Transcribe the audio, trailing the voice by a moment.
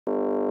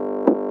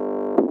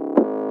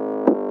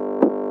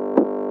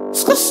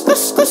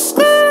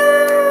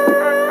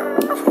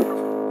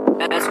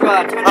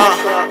right, turn that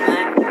shit up,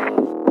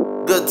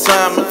 man. Good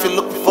time if you're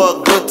looking for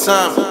a good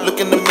time. Look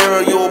in the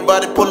mirror, your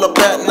body pull up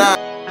at night.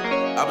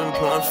 I've been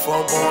pulling for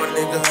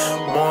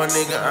more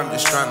nigga, I'm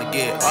just trying to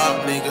get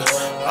up, nigga.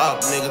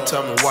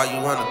 Tell me why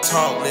you wanna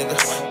talk, nigga.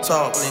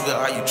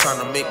 Are you trying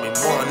to make me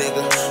more,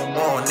 nigga?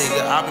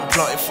 I've been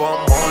plotting for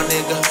more,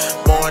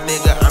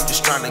 nigga, I'm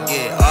just trying to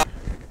get up.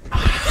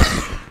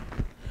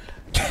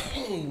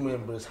 Gang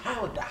members,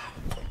 how the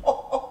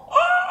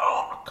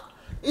fuck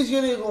is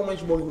your nigga gonna make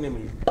sure you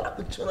name me? About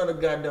to turn on the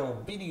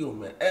goddamn video,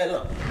 man. Hey,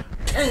 look,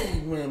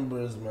 gang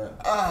members, man.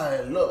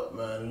 Alright, look,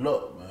 man.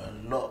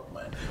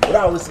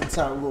 Without wasting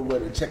time, we'll go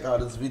ahead and check out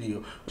this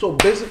video. So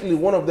basically,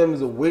 one of them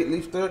is a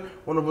weightlifter,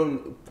 one of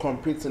them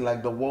competes in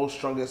like the world's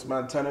strongest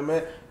man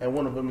tournament, and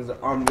one of them is an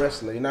arm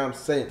wrestler. You know what I'm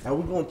saying? And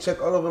we're gonna check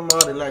all of them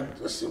out and like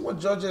just see what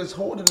Georgia is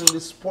holding in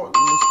this sport,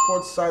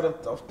 sports side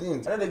of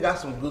things. And then they got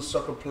some good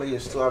soccer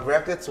players too. I've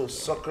reacted to a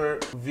soccer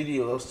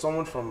video of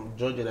someone from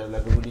Georgia that's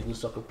like a really good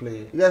soccer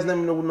player. You guys let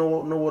me know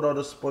what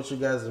other sports you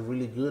guys are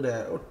really good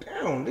at. Oh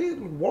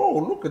damn! Whoa!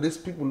 Look at these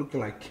people looking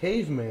like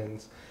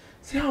cavemans.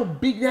 See how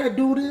big that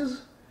dude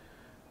is?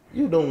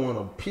 You don't want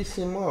to piss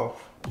him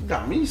off. You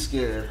got me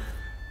scared.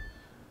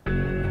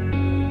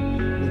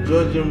 The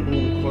Georgian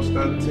boom,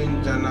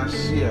 Konstantine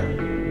Janashia.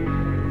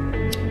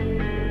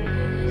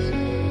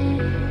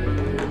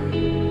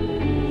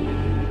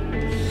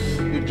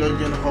 The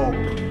Georgian Hulk.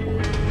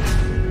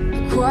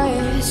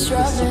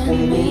 Lasha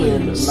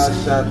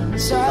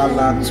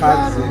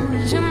Talakhadze.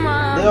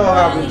 They all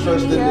have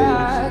interesting names.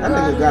 That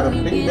nigga got a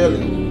big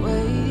belly.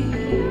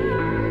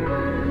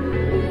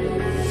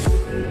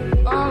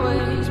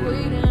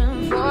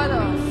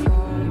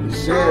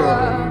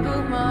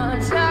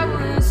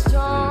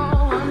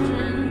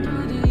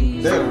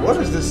 Damn, what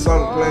is this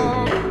song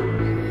playing?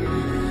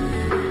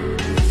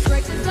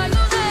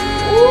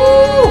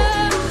 Ooh,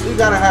 you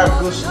gotta have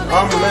good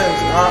arm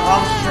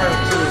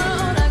strength too.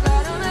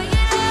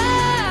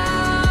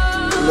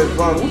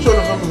 Levan, which one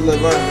of them is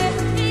Levan?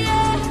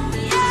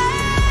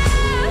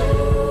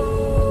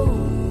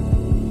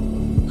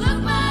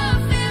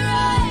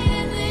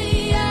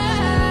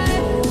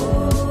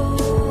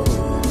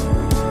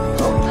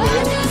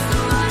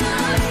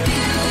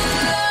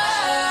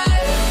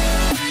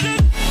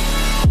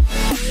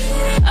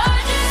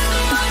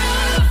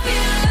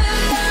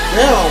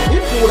 Damn, he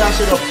pulled that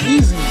shit up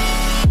easy.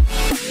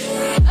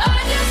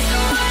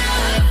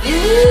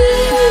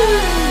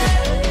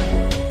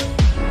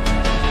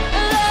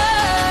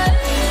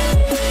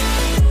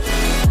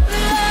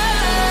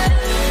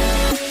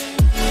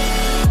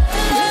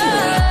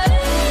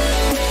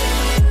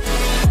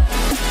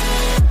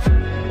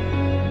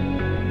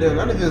 Damn,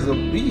 that nigga is a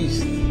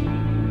beast.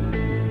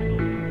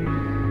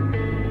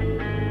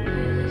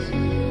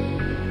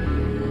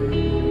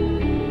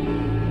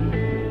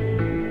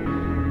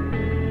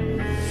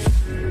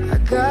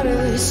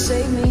 Gotta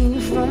save me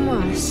from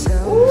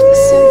myself.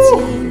 This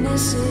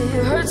emptiness,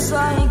 it hurts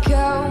like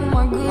hell.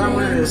 My good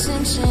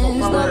intentions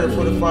let me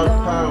 45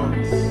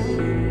 pounds.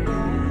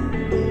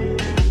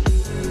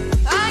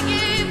 I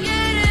keep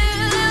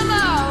getting in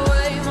my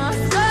way. My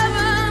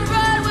stubborn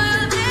pride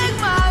will dig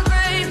my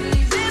grave.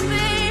 Please hit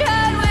me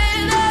head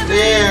with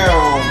every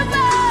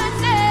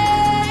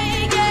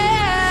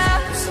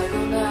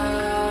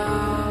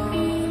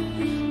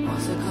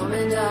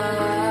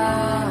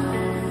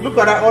Look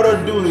at that other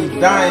dude, he's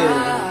dying.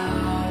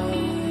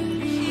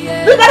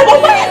 We gotta go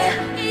back!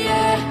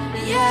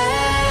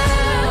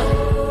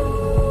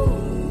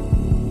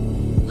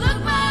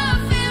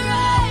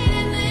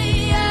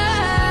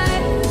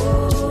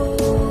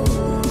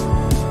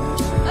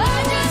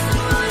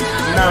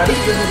 Nah, this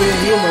isn't even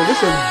human,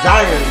 this is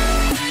giants.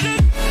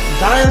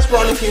 Giants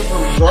probably came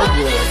from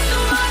Georgia.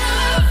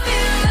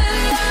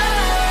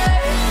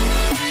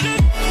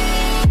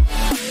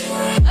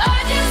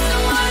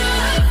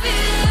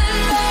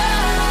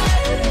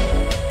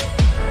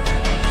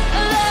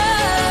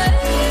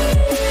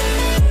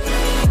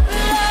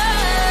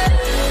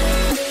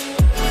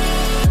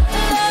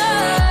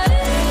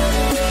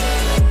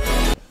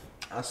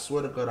 I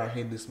swear to God, I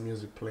hate this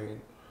music playing.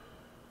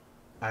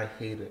 I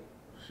hate it.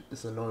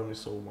 It's annoying me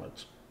so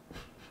much.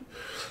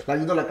 Like,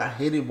 you know, like I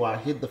hate it, but I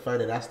hate the fact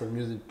that that's the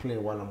music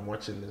playing while I'm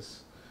watching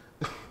this.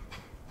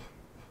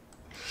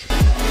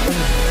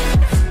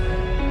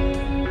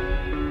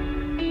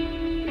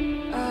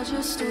 I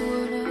just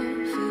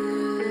wanna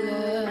feel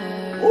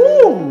like...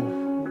 Ooh!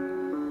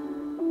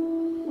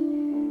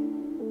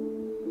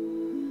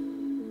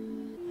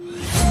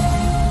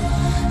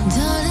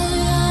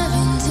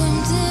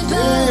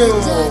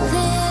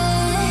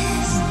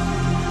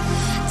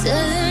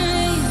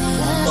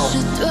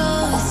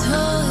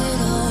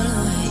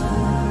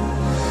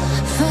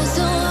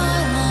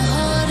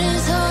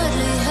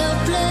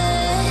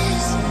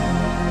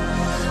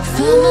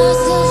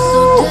 Myself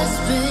so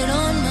desperate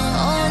on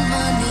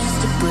my knees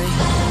to break,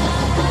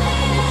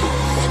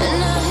 and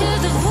I hear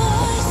the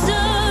voice of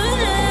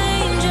an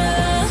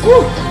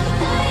angel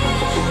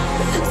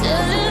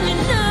telling me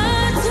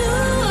not to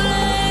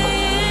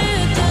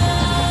let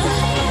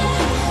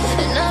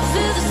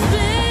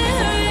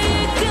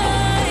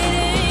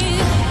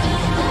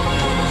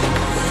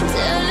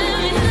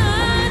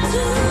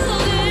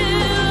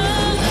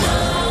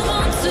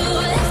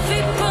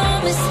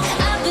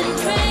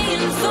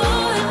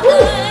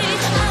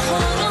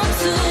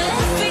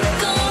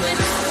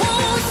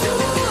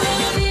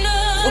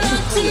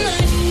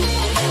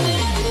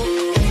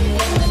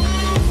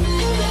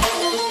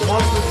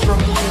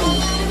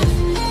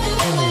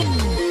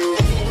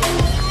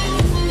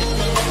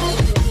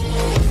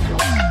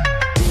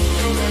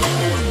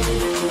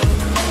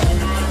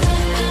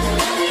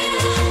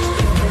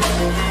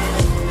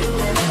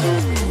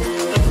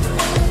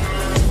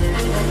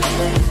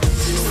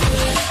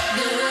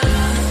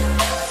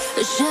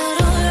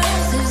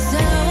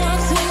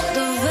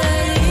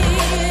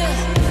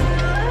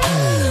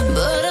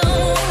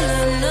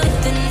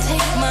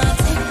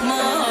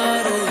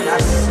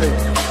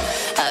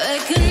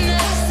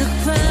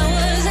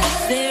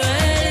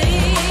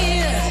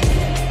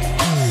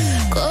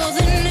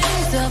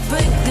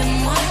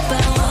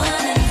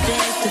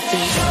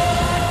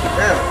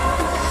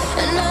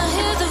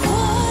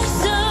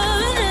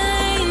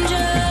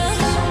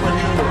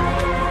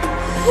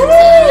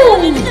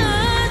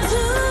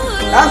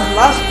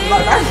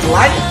That's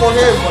light for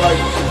him, but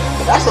like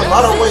that's a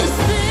lot of weight.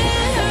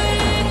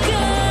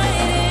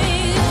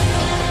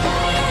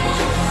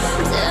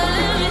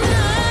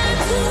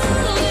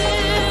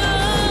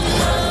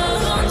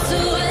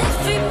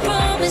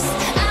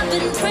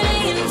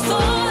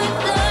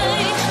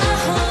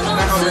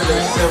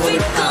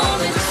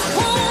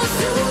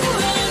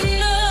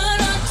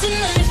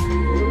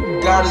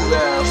 Got his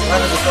ass.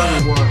 That is a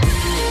funny one.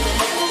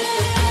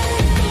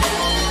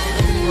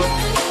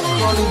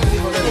 Only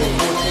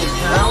 314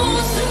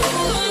 pounds.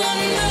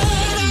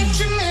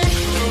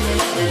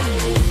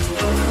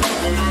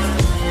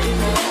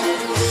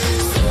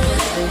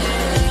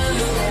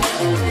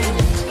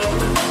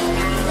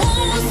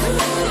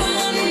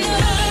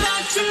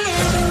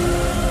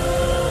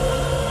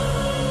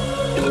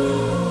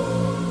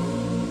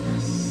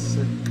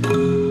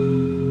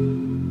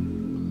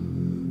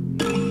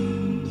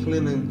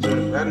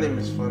 That name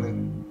is funny.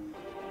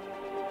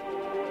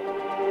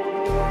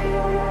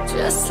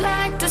 Just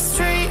like the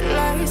street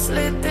lights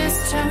lit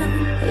this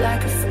town,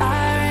 like a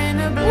fire in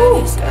a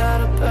blaze,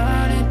 gotta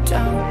burn it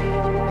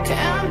down.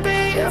 Can't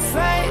be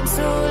afraid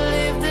to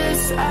leave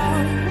this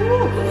out.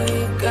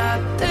 We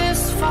got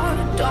this far,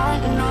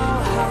 don't know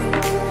how.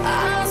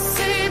 I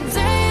see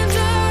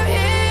danger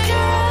in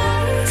your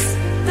eyes.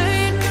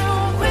 They know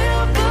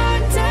we'll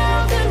burn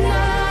down the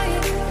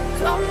night.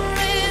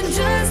 Coming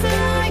just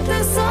like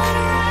the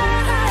sunrise.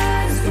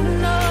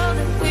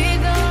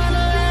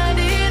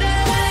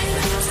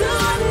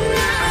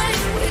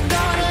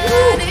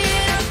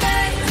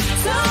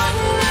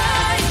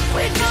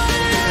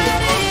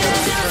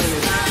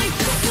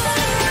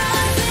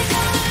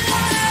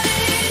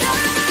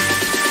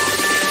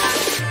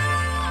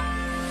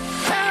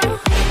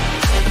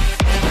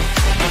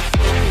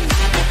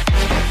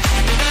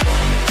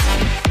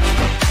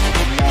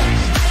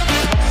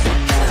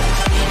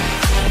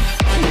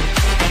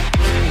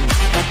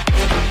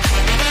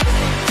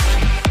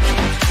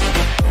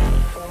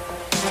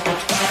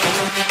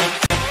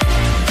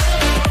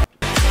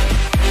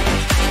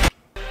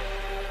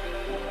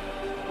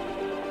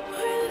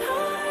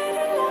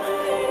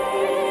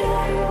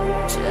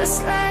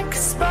 Just like a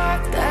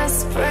spark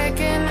that's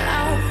breaking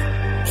out.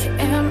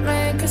 Can't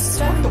make a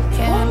stop,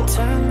 can't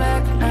turn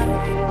back now.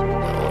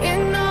 We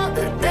know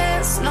that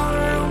there's no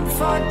room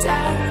for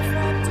doubt.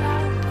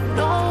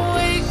 No,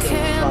 we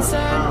can't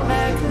turn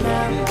back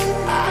now.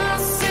 I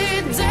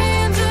see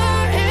danger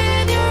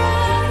in your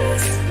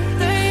eyes.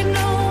 They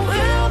know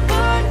we'll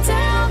burn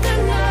down the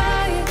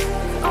night.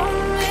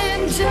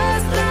 Coming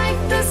just like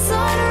the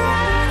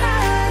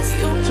sunrise.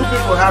 You know two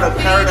people had a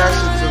paradise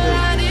to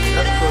me.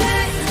 That's cool.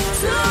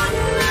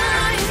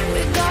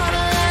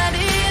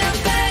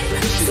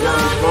 She's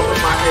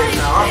bumping my head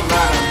now. I'm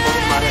mad at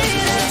bumping my head.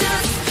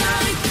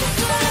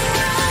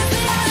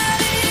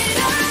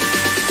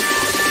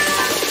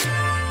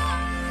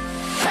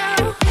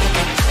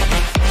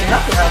 You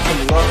have to have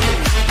some love for you.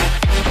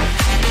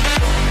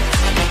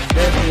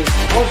 Demi,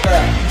 what's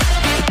that?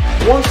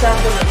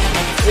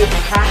 1,008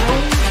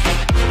 pounds?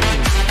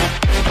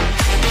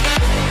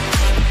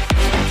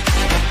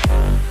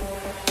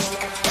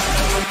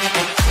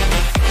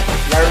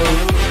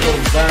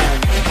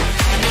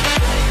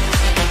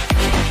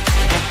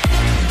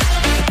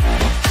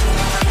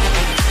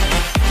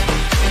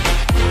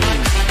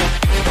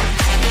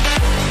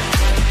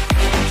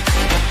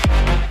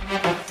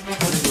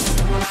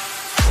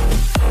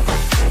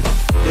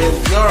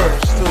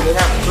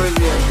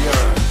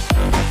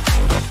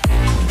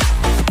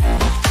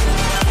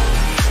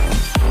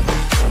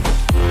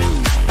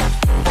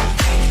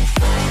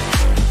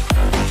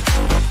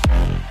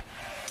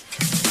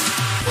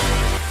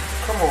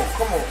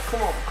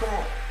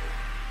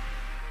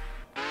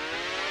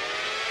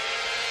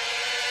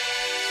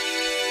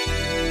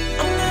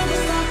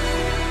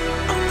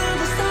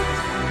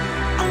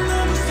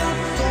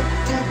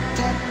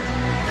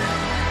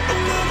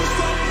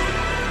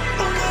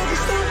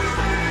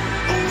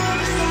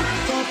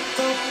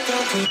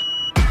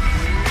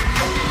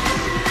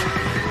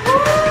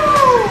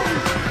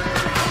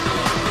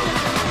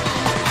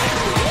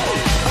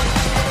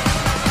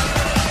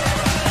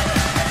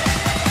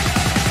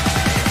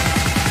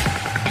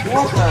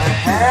 What the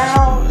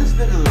hell? This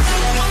nigga.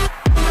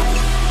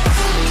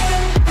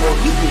 Oh,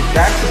 he did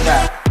back to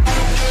back.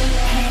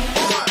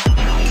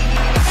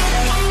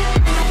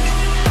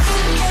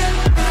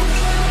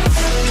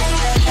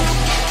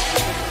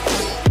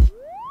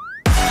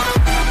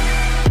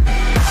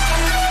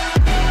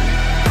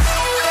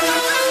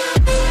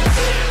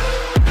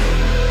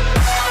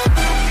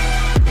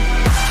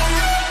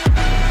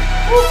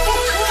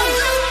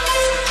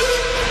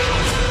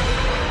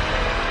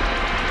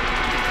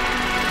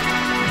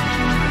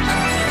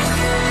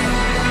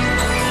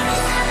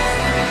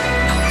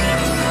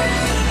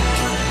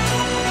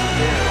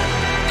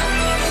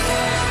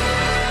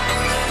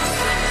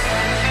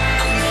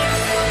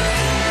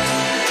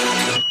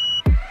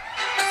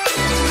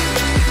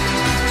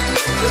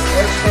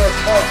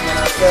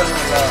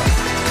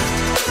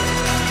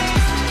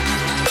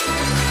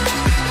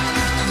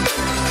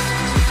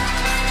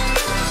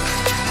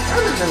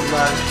 niggas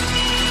like,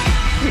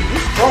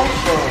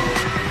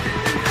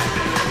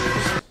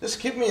 just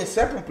keep me in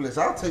second place.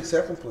 I'll take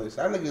second place.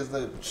 That nigga's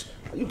like,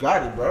 you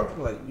got it, bro.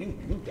 Like, you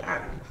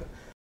got it.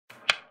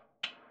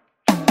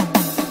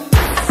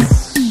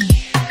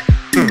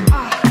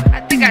 I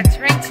think I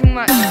drank too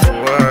much.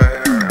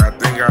 What? I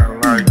think I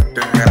like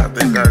that. I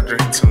think I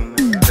drink too much.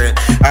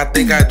 I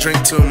think I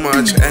drink too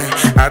much.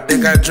 I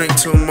think I drink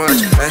too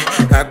much.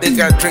 I think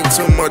I drink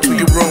too much when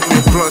you roll me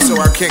a blunt so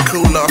I can't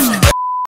cool off.